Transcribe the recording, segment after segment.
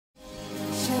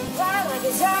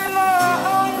a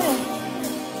diamond.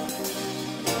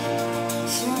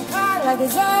 Shine bright like a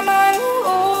diamond.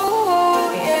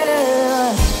 Ooh,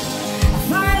 yeah. I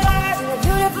find life in a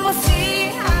beautiful sea.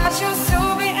 I choose to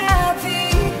be happy.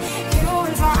 You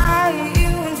and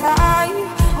I,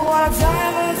 what a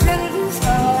diamond in the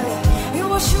sky. You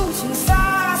will shoot me star. I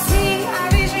see, I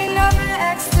vision of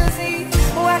ecstasy.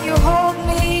 When you hold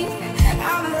me,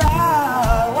 I'm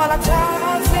alive. What a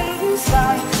diamond in the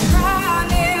sky. I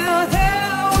knew that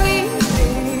we'd be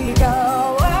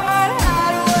going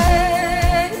right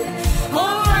away.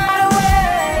 Oh, right away.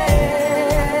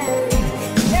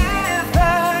 Yeah,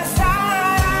 first I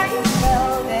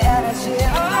felt the energy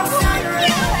of sun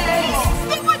rays.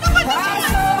 I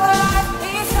saw life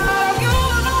inside you.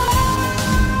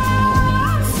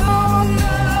 So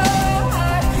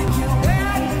good, you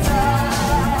and I.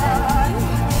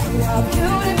 We are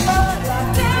beautiful like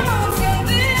diamonds in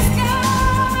the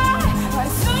sky. I'm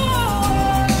so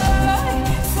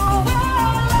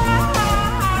alive,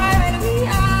 and we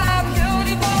are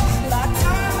beautiful like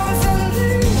diamonds in the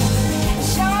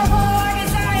shine bright like a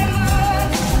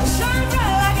diamond, shine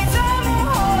bright like a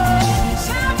diamond,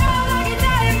 shine bright like a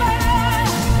diamond.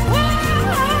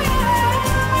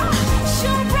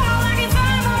 Shine bright like a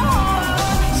diamond,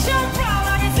 shine bright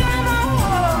like a diamond.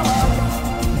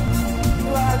 You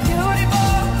are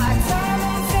beautiful like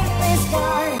diamonds in the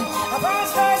sky. I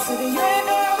bounce rise to the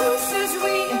universe as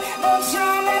we both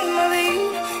shine in my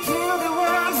lead. Feel the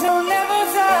world will never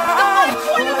die.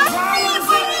 You are diamonds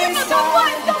in the sky.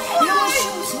 You will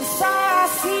shoot me star. I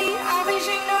see a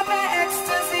vision of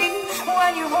ecstasy.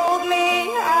 When you hold me,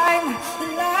 I'm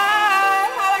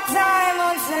alive. Like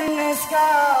diamonds in the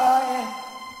sky.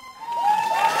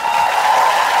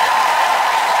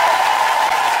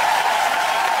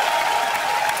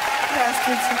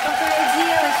 Здравствуйте, какая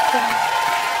девочка.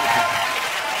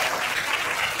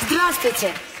 Здравствуйте.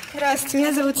 Здравствуйте,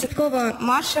 меня зовут Цветкова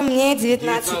Маша, мне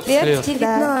 19 лет.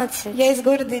 19. Я из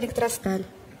города Электросталь.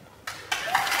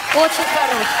 Очень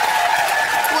хорош.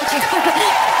 Очень хорош.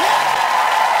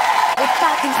 Вы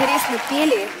так интересно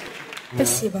пели.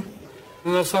 Спасибо.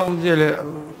 Ну, на самом деле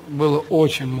было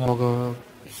очень много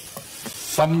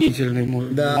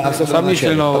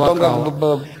сомнительного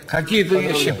вокала. Какие-то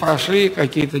вещи прошли,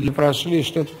 какие-то не прошли,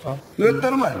 что-то там. Ну это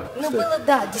нормально. Ну было,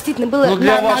 да, действительно было. Ну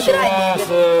для на вас,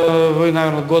 грани. вы,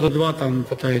 наверное, года два там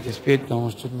пытаетесь петь, потому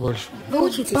что чуть больше. Вы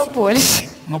учитесь? Побольше.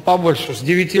 Ну побольше, с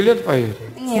 9 лет поете?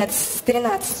 Нет, с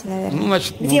 13, наверное. Ну,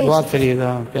 значит, Где 2-3,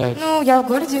 да, 5. Ну, я в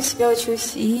городе у себя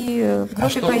учусь и в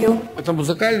группе пою. Это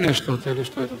музыкальное что-то или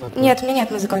что это такое? Нет, у меня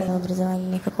нет музыкального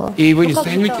образования никакого. И вы не как же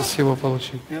стремитесь его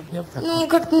получить? Нет, нет. Ну,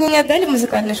 как-то мне не отдали в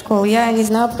музыкальную школу, я не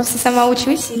знаю, просто сама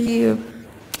учусь и...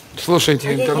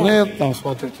 Слушайте интернет, там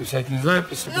смотрите всякие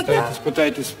записи,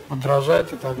 пытаетесь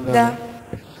подражать и так далее. Да.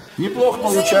 Неплохо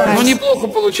получается. Ну, неплохо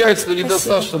получается, но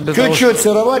недостаточно для того, Чуть-чуть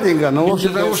сыроватенько, но для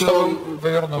вот того, что вы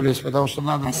повернулись, потому что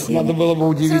надо было бы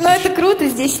удивить. Ну, это круто,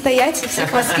 здесь стоять и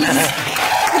всех вас видеть.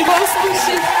 В любом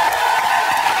случае.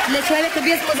 Для человека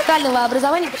без музыкального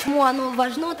образования, почему оно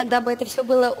важно, тогда бы это все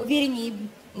было увереннее,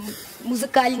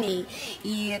 музыкальней,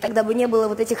 и тогда бы не было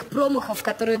вот этих промахов,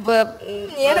 которые бы...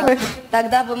 Нервы.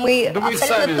 Тогда бы мы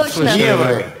абсолютно точно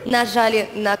Нервы. нажали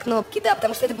на кнопки, да,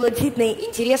 потому что это было действительно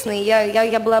интересно, и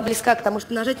я была близка к тому,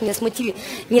 что нажать, меня смутили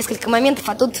несколько моментов,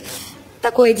 а тут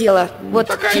такое дело. Вот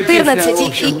такая 14 песня, в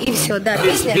общем, и все, да,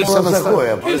 песня.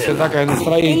 Песня такая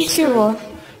настроенческая. Ничего.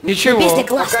 Ничего, Песня пока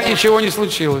классная. ничего не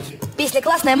случилось. Песня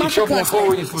классная, Маша Ничего классная.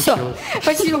 плохого не Всё. случилось.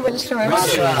 Спасибо большое.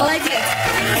 Молодец.